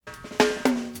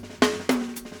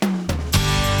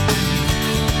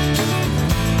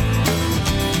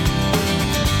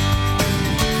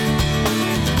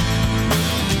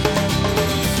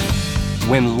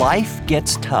When life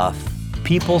gets tough,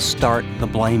 people start the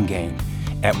blame game.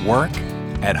 At work,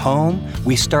 at home,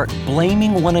 we start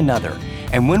blaming one another.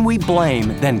 And when we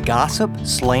blame, then gossip,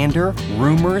 slander,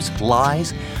 rumors,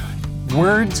 lies.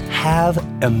 Words have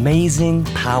amazing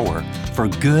power for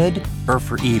good or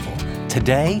for evil.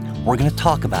 Today, we're going to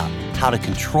talk about how to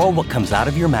control what comes out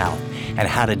of your mouth and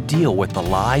how to deal with the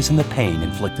lies and the pain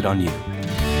inflicted on you.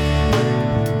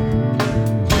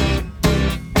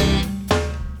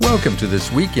 Welcome to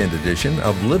this weekend edition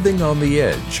of Living on the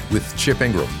Edge with Chip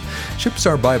Ingram. Chip's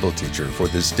our Bible teacher for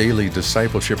this daily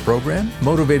discipleship program,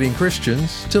 motivating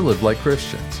Christians to live like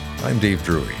Christians. I'm Dave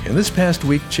Drury, and this past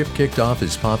week, Chip kicked off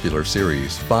his popular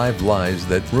series, 5 Lies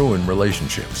That Ruin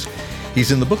Relationships.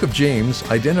 He's in the book of James,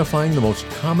 identifying the most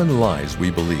common lies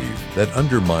we believe that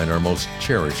undermine our most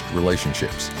cherished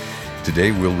relationships.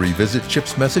 Today, we'll revisit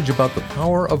Chip's message about the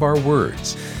power of our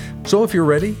words. So if you're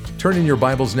ready, turn in your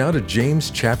Bibles now to James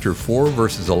chapter 4,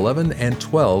 verses 11 and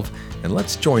 12, and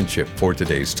let's join Chip for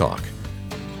today's talk.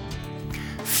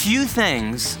 Few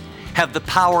things have the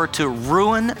power to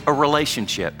ruin a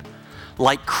relationship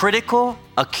like critical,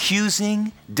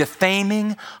 accusing,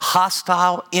 defaming,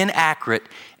 hostile, inaccurate,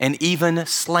 and even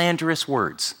slanderous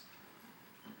words.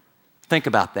 Think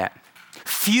about that.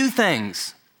 Few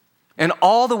things in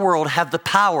all the world have the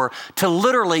power to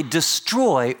literally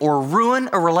destroy or ruin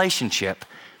a relationship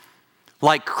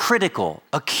like critical,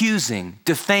 accusing,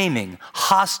 defaming,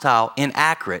 hostile,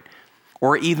 inaccurate,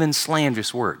 or even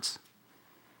slanderous words.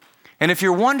 And if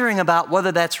you're wondering about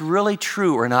whether that's really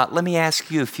true or not, let me ask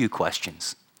you a few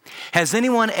questions. Has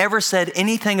anyone ever said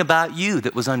anything about you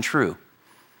that was untrue,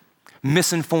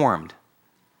 misinformed,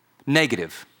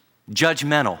 negative,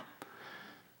 judgmental?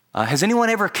 Has anyone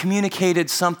ever communicated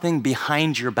something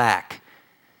behind your back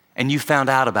and you found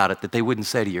out about it that they wouldn't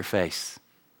say to your face?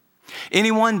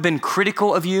 Anyone been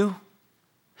critical of you?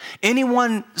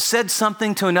 Anyone said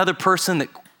something to another person that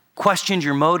questioned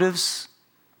your motives,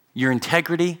 your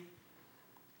integrity,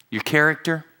 your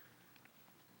character?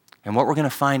 And what we're going to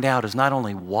find out is not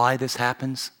only why this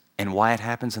happens and why it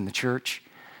happens in the church,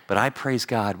 but I praise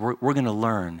God, we're going to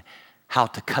learn how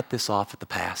to cut this off at the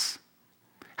pass,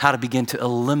 how to begin to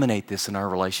eliminate this in our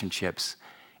relationships,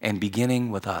 and beginning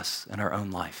with us in our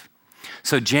own life.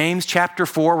 So James chapter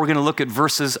 4, we're going to look at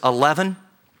verses 11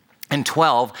 and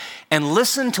 12, and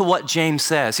listen to what James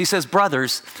says. He says,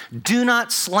 brothers, do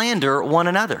not slander one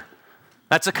another.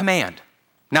 That's a command.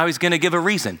 Now he's going to give a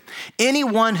reason.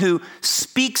 Anyone who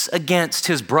speaks against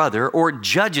his brother or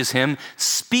judges him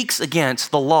speaks against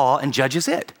the law and judges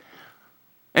it.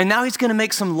 And now he's going to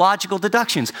make some logical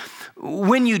deductions.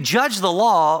 When you judge the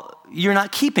law, you're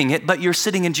not keeping it, but you're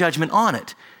sitting in judgment on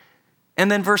it. And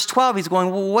then verse 12, he's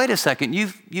going, well, wait a second,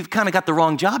 you've kind of got the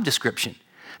wrong job description.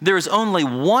 There is only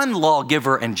one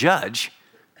lawgiver and judge,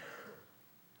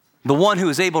 the one who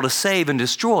is able to save and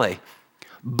destroy.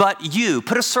 But you,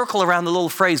 put a circle around the little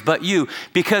phrase, but you,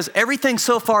 because everything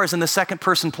so far is in the second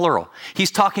person plural.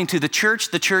 He's talking to the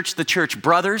church,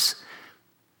 brothers.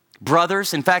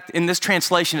 Brothers, in fact, in this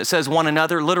translation, it says one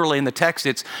another. Literally in the text,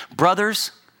 it's brothers.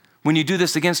 When you do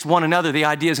this against one another, the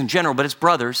idea is in general, but it's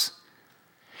brothers.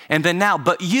 And then now,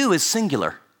 but you is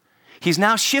singular. He's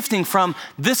now shifting from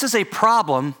this is a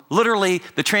problem. Literally,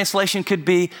 the translation could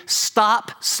be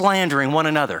stop slandering one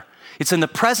another. It's in the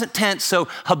present tense, so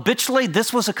habitually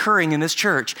this was occurring in this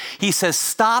church. He says,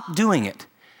 stop doing it.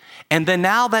 And then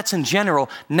now that's in general.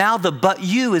 Now the but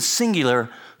you is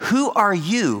singular. Who are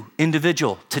you,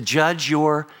 individual, to judge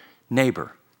your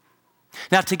neighbor?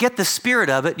 Now, to get the spirit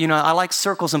of it, I like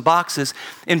circles and boxes.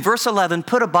 In verse 11,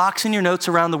 put a box in your notes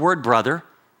around the word brother.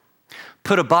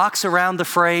 Put a box around the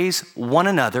phrase one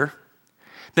another.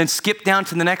 Then skip down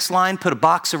to the next line, put a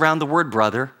box around the word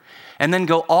brother. And then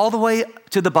go all the way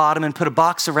to the bottom and put a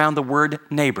box around the word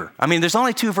neighbor. I mean, there's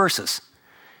only 2 verses.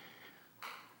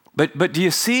 But do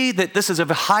you see that this is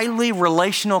a highly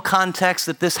relational context,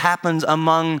 that this happens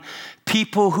among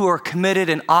people who are committed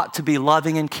and ought to be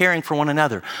loving and caring for one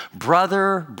another?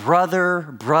 Brother,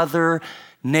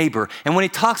 neighbor. And when he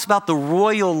talks about the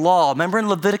royal law, remember in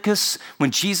Leviticus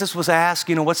when Jesus was asked,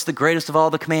 what's the greatest of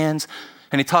all the commands?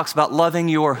 And he talks about loving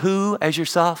your who as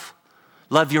yourself?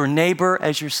 Love your neighbor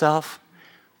as yourself.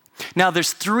 Now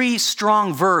there's 3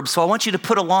 strong verbs, so I want you to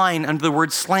put a line under the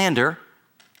word slander.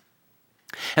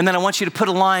 And then I want you to put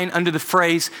a line under the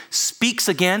phrase speaks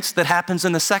against that happens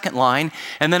in the second line,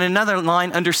 and then another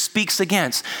line under speaks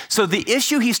against. So the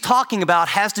issue he's talking about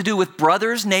has to do with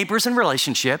brothers, neighbors, and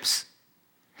relationships.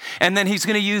 And then he's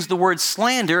going to use the word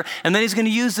slander, and then he's going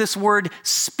to use this word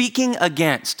speaking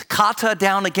against. Kata,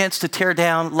 down against, to tear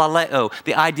down, laleo,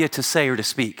 the idea to say or to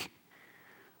speak.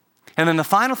 And then the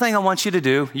final thing I want you to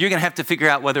do, you're going to have to figure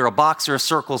out whether a box or a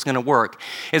circle is going to work,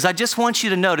 is I just want you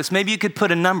to notice, maybe you could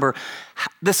put a number.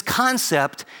 This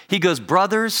concept, he goes,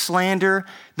 brothers, slander.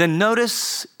 Then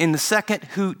notice in the second,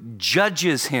 who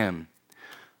judges him.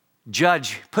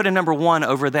 Judge, put a number 1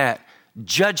 over that.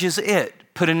 Judges it,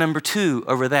 put a number 2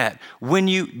 over that. When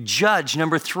you judge,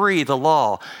 number 3, the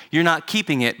law, you're not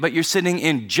keeping it, but you're sitting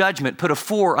in judgment, put a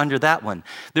 4 under that one.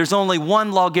 There's only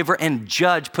one lawgiver and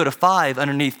judge, put a 5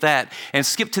 underneath that, and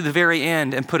skip to the very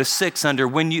end and put a 6 under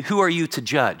who are you to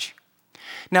judge?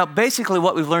 Now, basically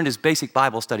what we've learned is basic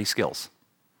Bible study skills.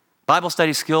 Bible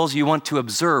study skills, you want to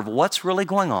observe what's really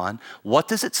going on, what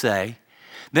does it say?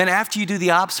 Then after you do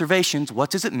the observations, what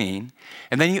does it mean?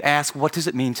 And then you ask, what does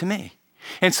it mean to me?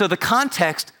 And so the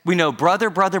context, we know brother,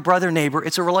 brother, brother, neighbor,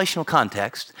 it's a relational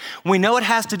context. We know it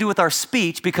has to do with our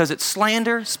speech because it's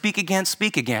slander, speak against,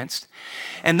 speak against.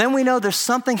 And then we know there's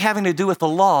something having to do with the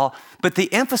law, but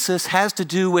the emphasis has to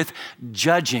do with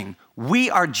judging.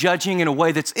 We are judging in a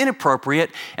way that's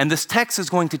inappropriate, and this text is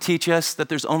going to teach us that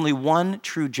there's only one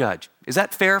true judge. Is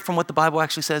that fair from what the Bible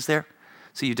actually says there?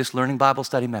 So you're just learning Bible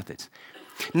study methods.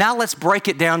 Now let's break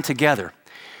it down together.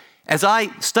 As I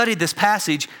studied this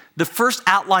passage, the first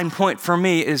outline point for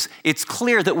me is it's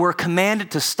clear that we're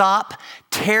commanded to stop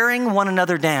tearing one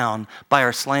another down by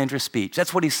our slanderous speech.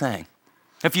 That's what he's saying.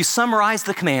 If you summarize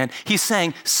the command, he's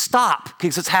saying stop,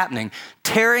 because it's happening,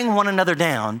 tearing one another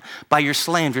down by your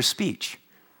slanderous speech.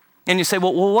 And you say,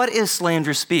 well, what is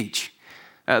slanderous speech?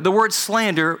 The word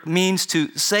slander means to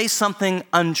say something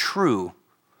untrue.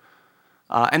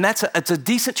 And it's a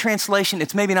decent translation.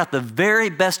 It's maybe not the very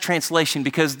best translation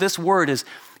because this word is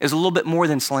a little bit more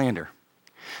than slander.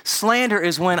 Slander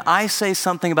is when I say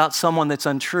something about someone that's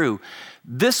untrue.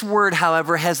 This word,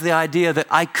 however, has the idea that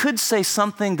I could say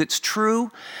something that's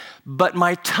true, but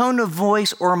my tone of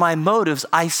voice or my motives,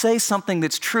 I say something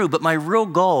that's true, but my real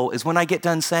goal is when I get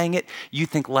done saying it, you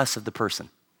think less of the person.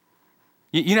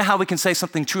 You know how we can say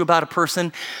something true about a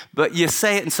person, but you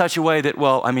say it in such a way that,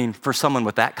 well, I mean, for someone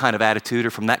with that kind of attitude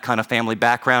or from that kind of family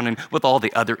background and with all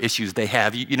the other issues they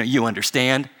have, you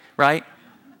understand, right?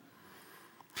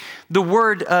 The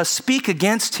word speak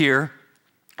against here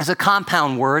is a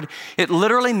compound word. It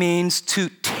literally means to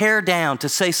tear down, to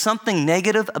say something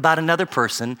negative about another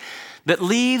person that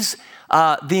leaves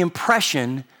the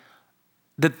impression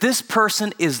that this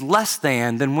person is less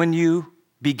than when you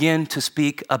begin to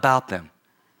speak about them.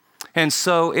 And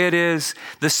so it is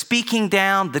the speaking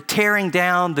down, the tearing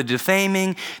down, the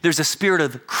defaming. There's a spirit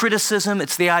of criticism.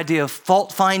 It's the idea of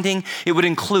fault finding. It would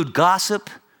include gossip.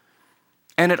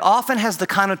 And it often has the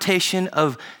connotation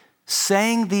of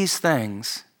saying these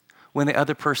things when the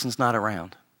other person's not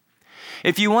around.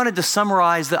 If you wanted to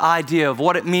summarize the idea of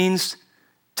what it means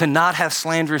to not have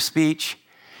slanderous speech,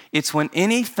 it's when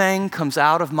anything comes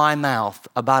out of my mouth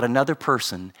about another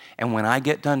person, and when I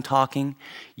get done talking,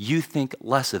 you think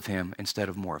less of him instead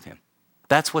of more of him.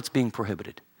 That's what's being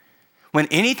prohibited. When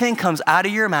anything comes out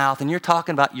of your mouth and you're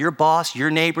talking about your boss,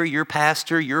 your neighbor, your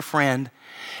pastor, your friend,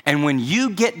 and when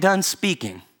you get done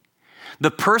speaking,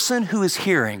 the person who is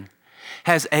hearing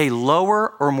has a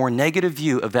lower or more negative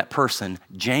view of that person,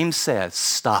 James says,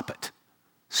 stop it.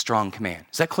 Strong command.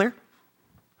 Is that clear?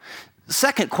 The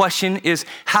second question is,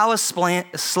 how is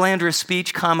slanderous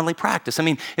speech commonly practiced? I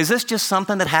mean, is this just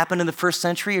something that happened in the first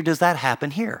century, or does that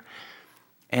happen here?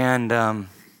 And I'm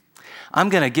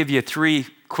going to give you 3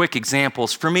 quick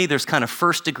examples. For me, there's kind of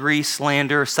first-degree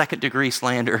slander, second-degree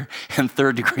slander, and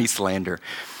third-degree slander.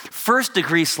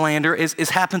 First-degree slander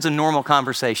happens in normal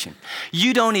conversation.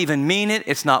 You don't even mean it.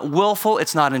 It's not willful.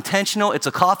 It's not intentional. It's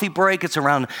a coffee break. It's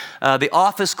around the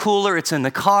office cooler. It's in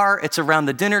the car. It's around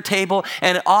the dinner table.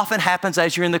 And it often happens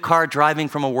as you're in the car driving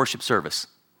from a worship service.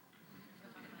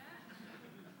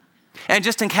 And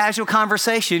just in casual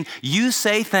conversation, you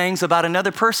say things about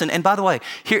another person. And by the way,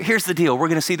 here's the deal. We're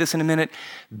going to see this in a minute.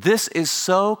 This is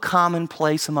so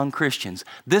commonplace among Christians.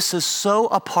 This is so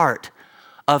a part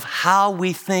of how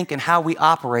we think and how we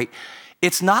operate.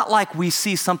 It's not like we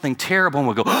see something terrible and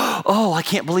we go, oh, I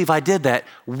can't believe I did that.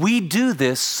 We do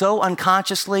this so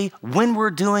unconsciously when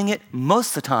we're doing it most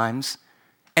of the times,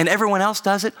 and everyone else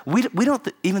does it. We don't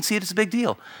even see it as a big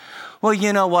deal. Well,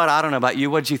 you know what? I don't know about you.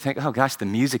 What did you think? Oh gosh, the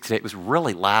music today was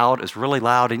really loud. It was really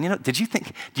loud. And do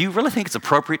you really think it's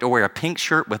appropriate to wear a pink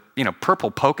shirt with,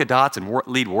 purple polka dots and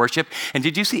lead worship? And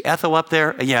did you see Ethel up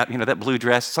there? Yeah, that blue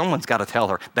dress. Someone's got to tell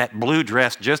her that blue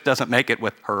dress just doesn't make it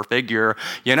with her figure,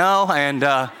 and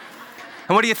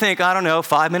And what do you think? I don't know,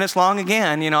 5 minutes long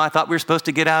again. I thought we were supposed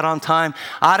to get out on time.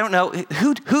 I don't know.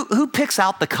 Who picks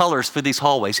out the colors for these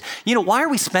hallways? Why are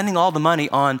we spending all the money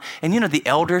on, and the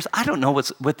elders, I don't know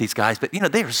what's with these guys, but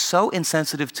they are so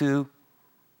insensitive to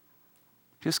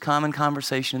just common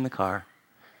conversation in the car.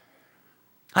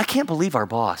 I can't believe our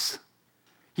boss.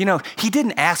 He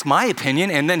didn't ask my opinion,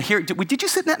 and then did you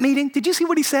sit in that meeting? Did you see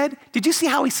what he said? Did you see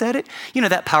how he said it?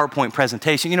 That PowerPoint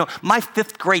presentation, my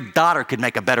 5th grade daughter could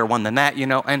make a better one than that,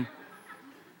 and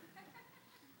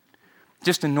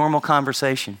just a normal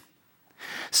conversation.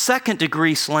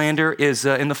 2nd-degree slander is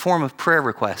in the form of prayer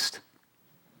request.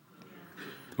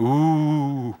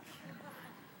 Ooh.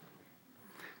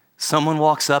 Someone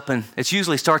walks up and it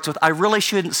usually starts with, I really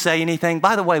shouldn't say anything.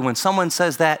 By the way, when someone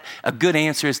says that, a good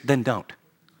answer is, then don't.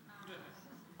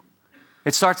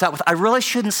 It starts out with, I really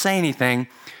shouldn't say anything,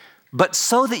 but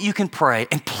so that you can pray,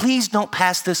 and please don't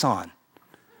pass this on.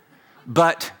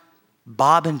 But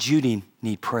Bob and Judy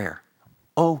need prayer.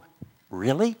 Oh,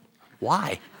 really?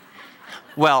 Why?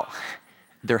 Well,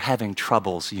 they're having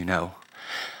troubles,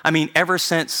 ever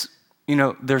since,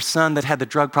 their son that had the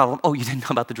drug problem. Oh, you didn't know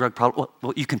about the drug problem?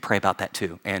 Well, you can pray about that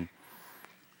too. And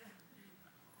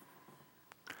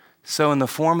so in the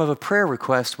form of a prayer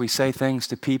request, we say things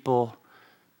to people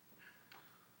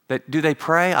that, do they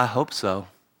pray? I hope so.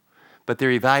 But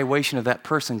their evaluation of that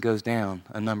person goes down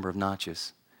a number of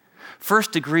notches.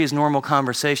 1st degree is normal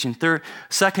conversation.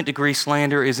 2nd degree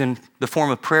slander is in the form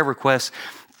of prayer requests.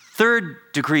 3rd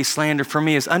degree slander for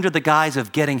me is under the guise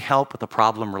of getting help with a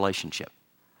problem relationship.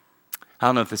 I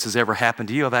don't know if this has ever happened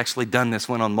to you. I've actually done this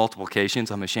one on multiple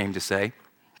occasions, I'm ashamed to say.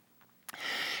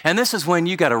 And this is when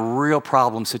you got a real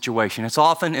problem situation. It's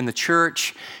often in the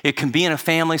church. It can be in a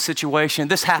family situation.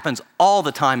 This happens all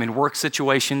the time in work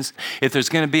situations. If there's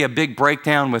going to be a big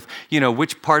breakdown with,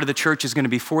 which part of the church is going to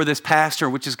be for this pastor,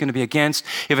 which is going to be against.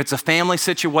 If it's a family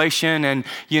situation and,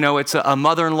 it's a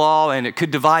mother-in-law and it could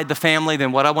divide the family,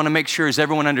 then what I want to make sure is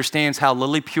everyone understands how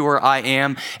lily pure I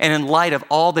am. And in light of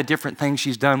all the different things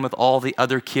she's done with all the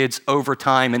other kids over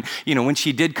time, and, when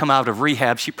she did come out of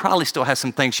rehab, she probably still has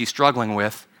some things she's struggling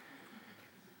with.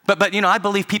 But I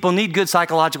believe people need good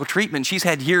psychological treatment. She's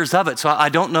had years of it, so I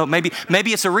don't know. Maybe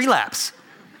it's a relapse.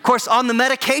 Of course, on the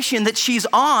medication that she's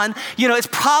on, it's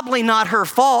probably not her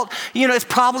fault. It's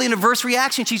probably an adverse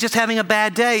reaction. She's just having a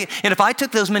bad day. And if I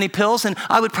took those many pills, then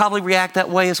I would probably react that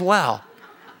way as well.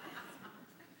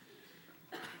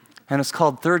 And it's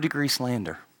called 3rd-degree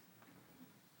slander.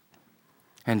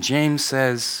 And James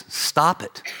says, stop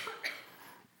it.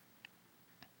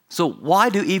 So why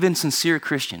do even sincere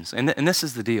Christians, and this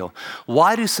is the deal,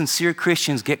 why do sincere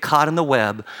Christians get caught in the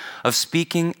web of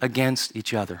speaking against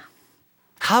each other?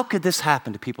 How could this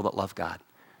happen to people that love God?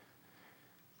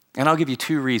 And I'll give you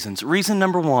 2 reasons. Reason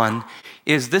number 1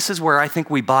 is this is where I think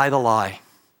we buy the lie.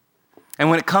 And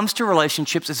when it comes to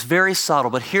relationships, it's very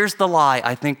subtle, but here's the lie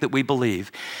I think that we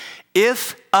believe.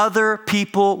 If other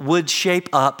people would shape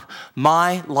up,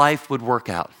 my life would work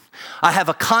out. I have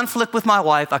a conflict with my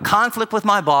wife, a conflict with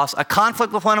my boss, a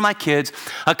conflict with one of my kids,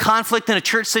 a conflict in a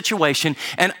church situation,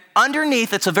 and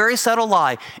underneath it's a very subtle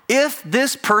lie. If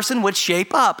this person would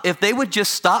shape up, if they would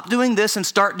just stop doing this and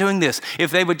start doing this,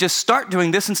 if they would just start doing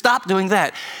this and stop doing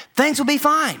that, things will be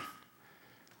fine.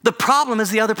 The problem is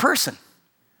the other person.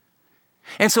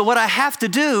 And so what I have to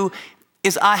do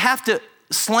is I have to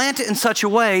slant it in such a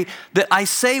way that I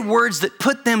say words that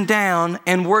put them down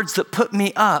and words that put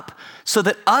me up so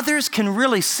that others can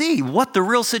really see what the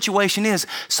real situation is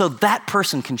so that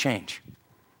person can change.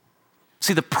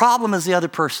 See, the problem is the other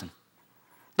person.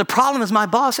 The problem is my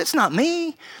boss, it's not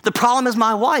me. The problem is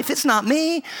my wife, it's not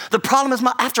me. The problem is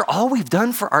after all we've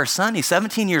done for our son, he's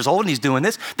 17 years old and he's doing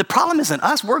this, the problem isn't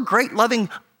us. We're great, loving,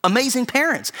 amazing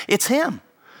parents. It's him.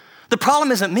 The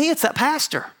problem isn't me, it's that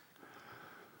pastor.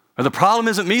 Or the problem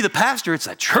isn't me, the pastor, it's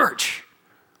that church.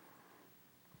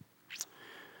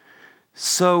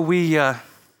 So we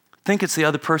think it's the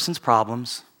other person's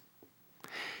problems,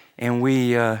 and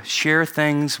we share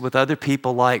things with other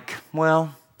people like,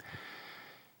 well,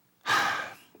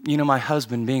 my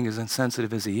husband being as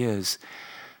insensitive as he is,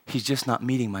 he's just not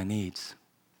meeting my needs.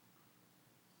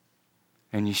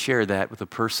 And you share that with a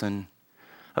person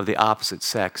of the opposite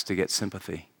sex to get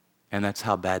sympathy, and that's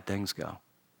how bad things go.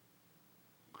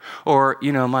 Or,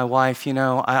 my wife,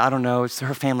 I don't know, it's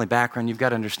her family background, you've got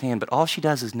to understand, but all she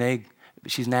does is nag.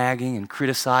 She's nagging and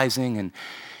criticizing, and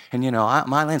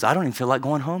my lens, I don't even feel like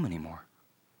going home anymore.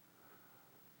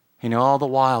 All the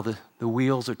while, the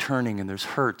wheels are turning and there's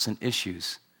hurts and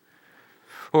issues.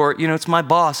 Or, it's my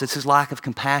boss, it's his lack of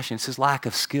compassion, it's his lack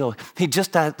of skill. He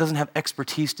just doesn't have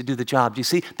expertise to do the job. Do you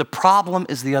see? The problem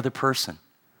is the other person.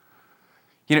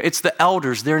 It's the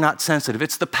elders, they're not sensitive.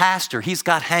 It's the pastor, he's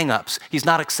got hang-ups, he's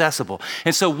not accessible.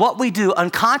 And so what we do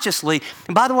unconsciously,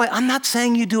 and by the way, I'm not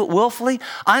saying you do it willfully,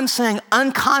 I'm saying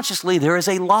unconsciously there is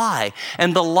a lie.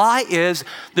 And the lie is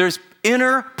there's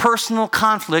interpersonal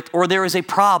conflict or there is a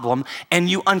problem, and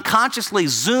you unconsciously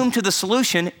zoom to the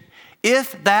solution.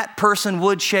 If that person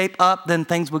would shape up, then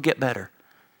things would get better.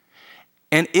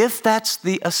 And if that's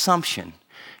the assumption,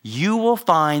 you will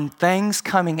find things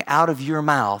coming out of your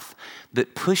mouth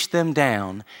that push them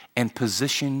down and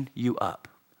position you up.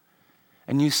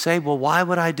 And you say, well, why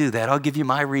would I do that? I'll give you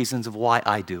my reasons of why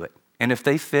I do it. And if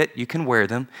they fit, you can wear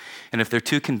them. And if they're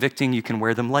too convicting, you can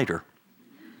wear them later.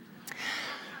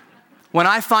 When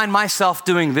I find myself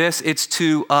doing this, it's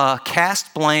to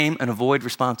cast blame and avoid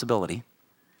responsibility.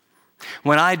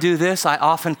 When I do this, I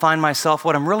often find myself,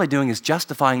 what I'm really doing is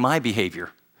justifying my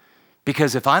behavior.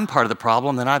 Because if I'm part of the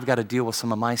problem, then I've got to deal with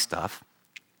some of my stuff.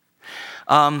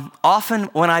 Often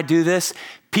when I do this,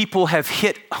 people have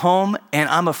hit home and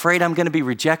I'm afraid I'm going to be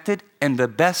rejected. And the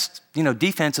best,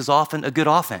 defense is often a good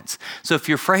offense. So if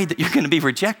you're afraid that you're going to be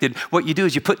rejected, what you do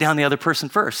is you put down the other person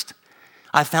first.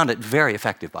 I found it very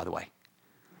effective, by the way.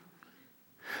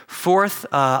 Fourth,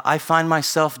 I find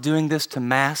myself doing this to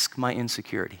mask my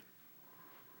insecurity.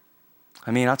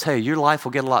 I'll tell you, your life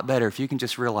will get a lot better if you can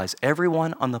just realize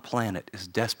everyone on the planet is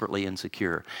desperately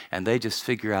insecure, and they just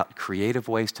figure out creative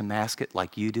ways to mask it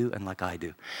like you do and like I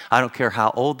do. I don't care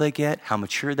how old they get, how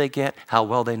mature they get, how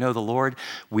well they know the Lord.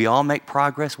 We all make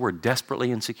progress. We're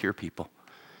desperately insecure people.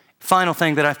 Final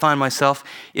thing that I find myself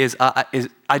is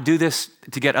I do this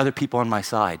to get other people on my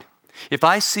side. If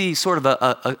I see sort of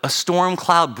a storm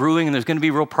cloud brewing and there's going to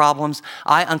be real problems,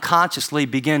 I unconsciously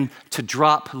begin to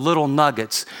drop little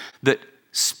nuggets that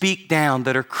speak down,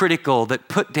 that are critical, that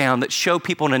put down, that show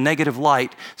people in a negative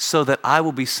light so that I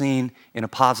will be seen in a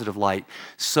positive light.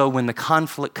 So when the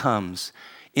conflict comes,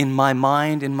 in my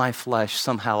mind, in my flesh,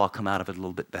 somehow I'll come out of it a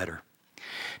little bit better.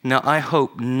 Now, I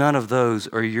hope none of those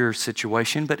are your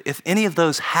situation, but if any of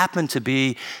those happen to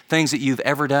be things that you've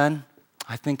ever done,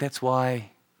 I think that's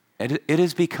why it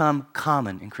has become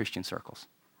common in Christian circles.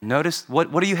 Notice,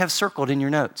 what do you have circled in your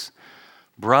notes?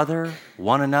 Brother,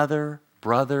 one another,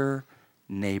 brother,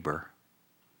 neighbor.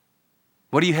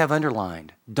 What do you have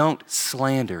underlined? Don't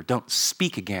slander, don't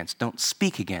speak against, don't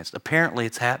speak against. Apparently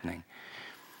it's happening.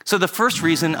 So the first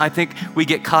reason I think we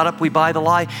get caught up, we buy the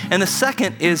lie. And the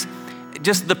second is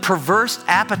just the perverse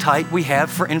appetite we have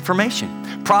for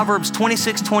information. Proverbs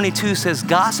 26:22 says,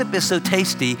 gossip is so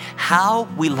tasty, how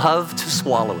we love to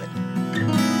swallow it.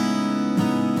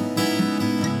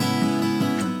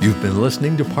 You've been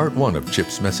listening to part 1 of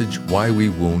Chip's message, Why We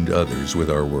Wound Others with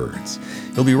Our Words.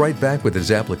 He'll be right back with his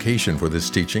application for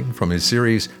this teaching from his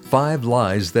series, 5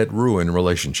 Lies That Ruin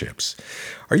Relationships.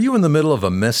 Are you in the middle of a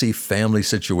messy family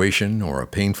situation or a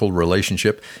painful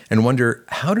relationship and wonder,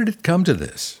 how did it come to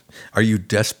this? Are you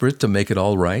desperate to make it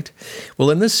all right? Well,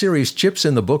 in this series, Chip's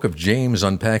in the book of James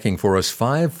unpacking for us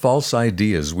 5 false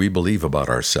ideas we believe about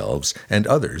ourselves and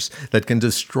others that can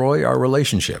destroy our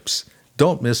relationships.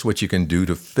 Don't miss what you can do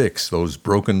to fix those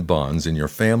broken bonds in your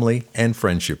family and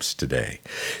friendships today.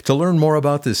 To learn more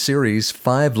about this series,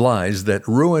 5 Lies That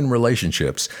Ruin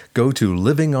Relationships, go to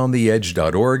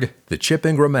livingontheedge.org, the Chip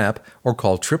Ingram app, or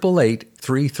call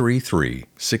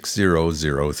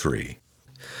 888-333-6003.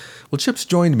 Well, Chip's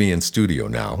joined me in studio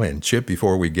now. And Chip,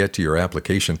 before we get to your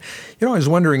application, I was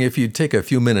wondering if you'd take a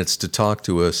few minutes to talk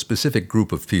to a specific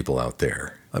group of people out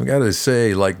there. I've got to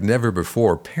say, like never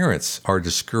before, parents are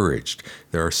discouraged.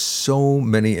 There are so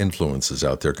many influences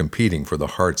out there competing for the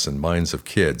hearts and minds of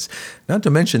kids, not to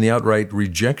mention the outright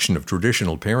rejection of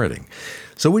traditional parenting.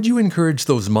 So would you encourage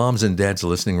those moms and dads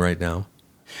listening right now?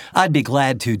 I'd be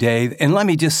glad to, Dave. And let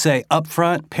me just say up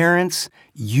front, parents,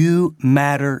 you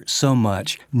matter so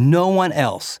much. No one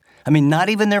else, not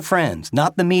even their friends,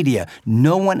 not the media,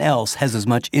 no one else has as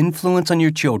much influence on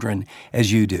your children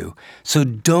as you do. So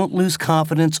don't lose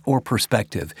confidence or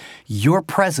perspective. Your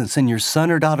presence in your son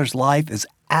or daughter's life is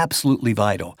absolutely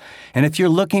vital. And if you're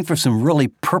looking for some really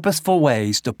purposeful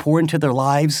ways to pour into their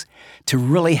lives, to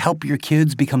really help your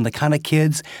kids become the kind of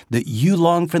kids that you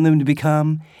long for them to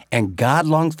become and God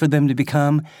longs for them to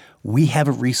become, we have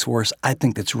a resource I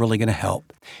think that's really going to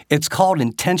help. It's called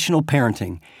Intentional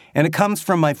Parenting, and it comes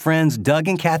from my friends Doug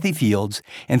and Kathy Fields,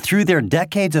 and through their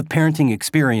decades of parenting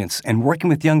experience and working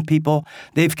with young people,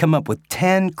 they've come up with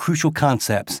 10 crucial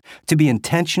concepts to be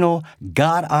intentional,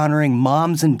 God-honoring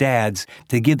moms and dads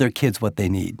to give their kids what they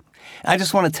need. I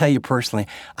just want to tell you personally,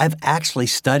 I've actually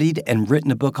studied and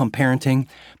written a book on parenting,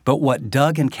 but what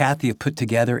Doug and Kathy have put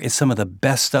together is some of the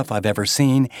best stuff I've ever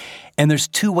seen. And there's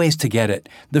 2 ways to get it.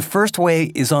 The first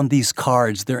way is on these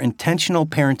cards. They're intentional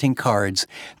parenting cards.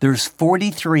 There's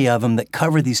 43 of them that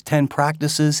cover these 10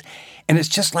 practices. And it's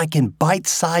just like in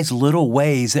bite-sized little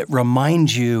ways that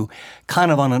remind you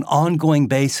kind of on an ongoing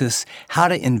basis how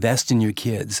to invest in your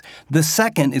kids. The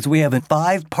second is we have a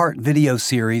 5-part video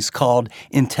series called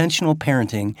Intentional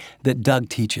Parenting that Doug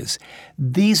teaches.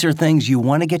 These are things you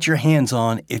want to get your hands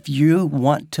on if you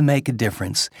want to make a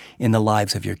difference in the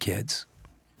lives of your kids.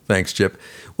 Thanks, Chip.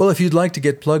 Well, if you'd like to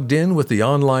get plugged in with the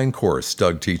online course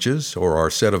Doug teaches or our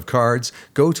set of cards,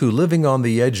 go to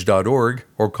livingontheedge.org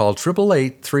or call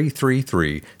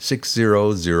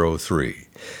 888-333-6003.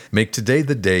 Make today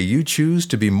the day you choose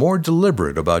to be more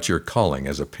deliberate about your calling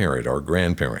as a parent or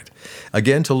grandparent.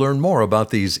 Again, to learn more about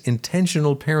these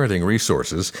intentional parenting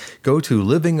resources, go to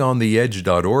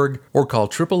livingontheedge.org or call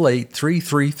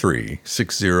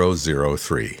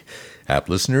 888-333-6003. App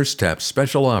listeners tap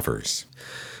special offers.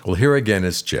 Well, here again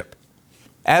is Chip.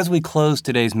 As we close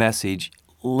today's message,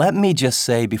 let me just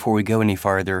say before we go any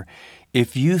farther,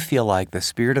 if you feel like the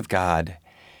Spirit of God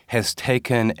has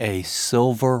taken a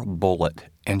silver bullet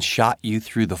and shot you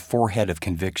through the forehead of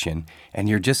conviction, and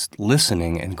you're just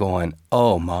listening and going,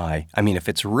 oh my, I mean, if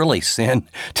it's really sin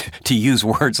to use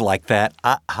words like that,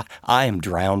 I am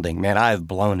drowning, man, I have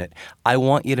blown it. I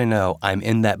want you to know I'm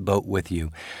in that boat with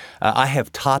you. I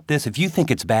have taught this. If you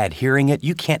think it's bad hearing it,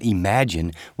 you can't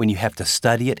imagine when you have to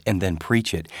study it and then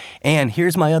preach it. And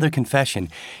here's my other confession,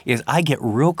 is I get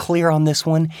real clear on this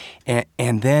one,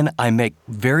 and then I make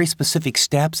very specific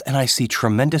steps, and I see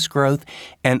tremendous growth,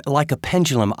 and like a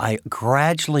pendulum, I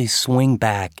gradually swing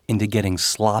back into getting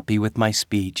sloppy with my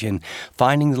speech and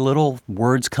finding the little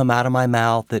words come out of my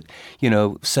mouth that,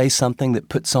 say something that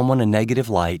puts someone in a negative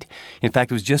light. In fact,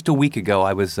 it was just a week ago,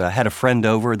 I had a friend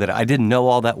over that I didn't know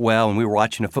all that well, and we were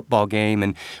watching a football game,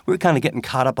 and we were kind of getting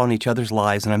caught up on each other's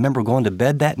lives, and I remember going to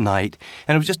bed that night,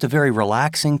 and it was just a very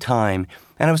relaxing time,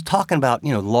 and I was talking about,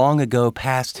 long ago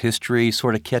past history,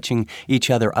 sort of catching each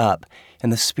other up.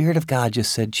 And the Spirit of God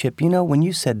just said, Chip, when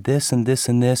you said this and this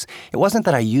and this, it wasn't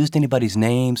that I used anybody's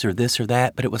names or this or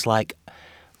that, but it was like,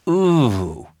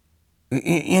 ooh.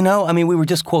 We were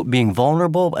just, quote, being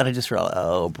vulnerable, but I just realized,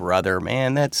 oh, brother,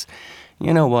 man, that's,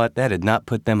 what? That did not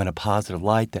put them in a positive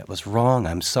light. That was wrong.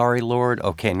 I'm sorry, Lord.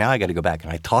 Okay, now I got to go back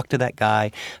and I talk to that guy.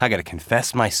 I got to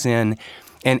confess my sin.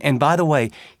 And by the way,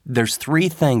 there's 3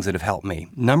 things that have helped me.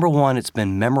 Number 1, it's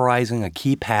been memorizing a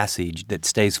key passage that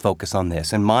stays focused on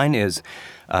this. And mine is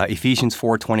Ephesians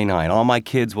 4:29. All my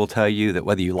kids will tell you that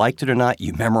whether you liked it or not,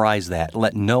 you memorize that.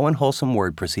 Let no unwholesome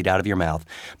word proceed out of your mouth,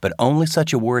 but only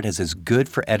such a word as is good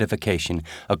for edification,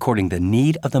 according to the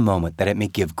need of the moment, that it may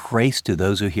give grace to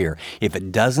those who hear. If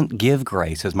it doesn't give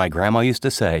grace, as my grandma used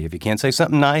to say, if you can't say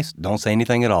something nice, don't say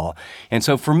anything at all. And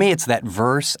so for me, it's that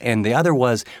verse, and the other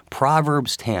was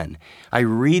Proverbs 10. I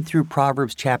read through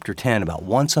Proverbs chapter 10 about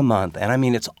once a month,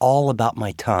 and it's all about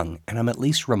my tongue, and I'm at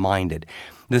least reminded.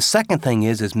 The second thing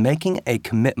is making a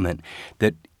commitment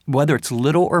that whether it's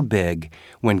little or big,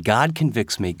 when God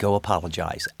convicts me, go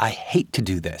apologize. I hate to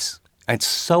do this. It's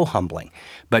so humbling,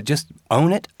 but just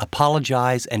own it,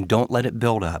 apologize, and don't let it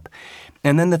build up.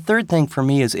 And then the third thing for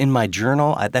me is in my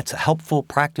journal, that's a helpful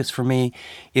practice for me,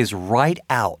 is write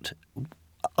out.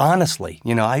 Honestly,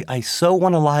 I so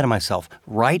want to lie to myself.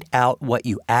 Write out what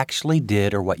you actually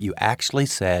did or what you actually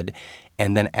said,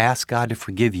 and then ask God to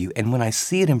forgive you. And when I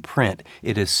see it in print,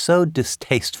 it is so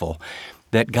distasteful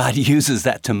that God uses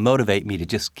that to motivate me to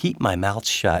just keep my mouth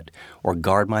shut or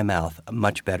guard my mouth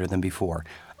much better than before.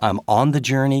 I'm on the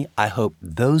journey. I hope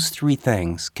those 3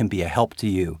 things can be a help to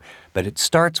you. But it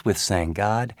starts with saying,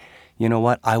 God, you know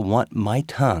what? I want my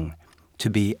tongue to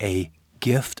be a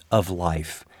gift of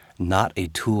life, not a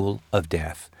tool of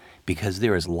death, because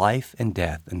there is life and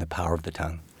death in the power of the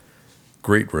tongue.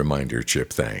 Great reminder,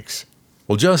 Chip. Thanks.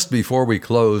 Well, just before we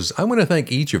close, I want to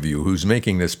thank each of you who's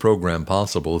making this program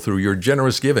possible through your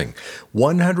generous giving.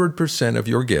 100% of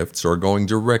your gifts are going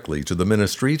directly to the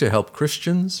ministry to help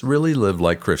Christians really live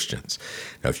like Christians.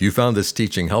 Now, if you found this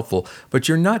teaching helpful, but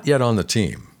you're not yet on the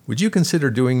team, would you consider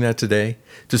doing that today?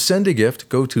 To send a gift,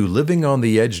 go to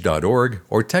livingontheedge.org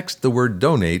or text the word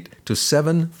donate to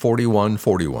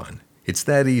 74141. It's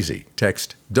that easy.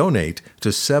 Text DONATE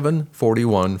to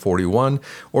 74141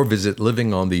 or visit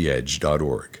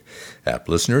livingontheedge.org. App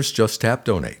listeners, just tap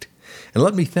Donate. And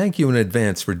let me thank you in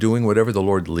advance for doing whatever the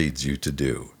Lord leads you to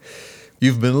do.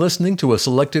 You've been listening to a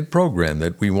selected program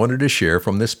that we wanted to share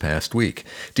from this past week.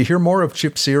 To hear more of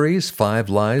Chip's series, 5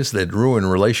 Lies That Ruin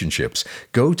Relationships,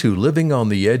 go to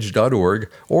livingontheedge.org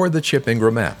or the Chip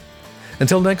Ingram app.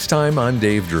 Until next time, I'm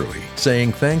Dave Drury,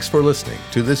 saying thanks for listening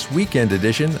to this weekend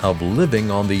edition of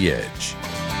Living on the Edge.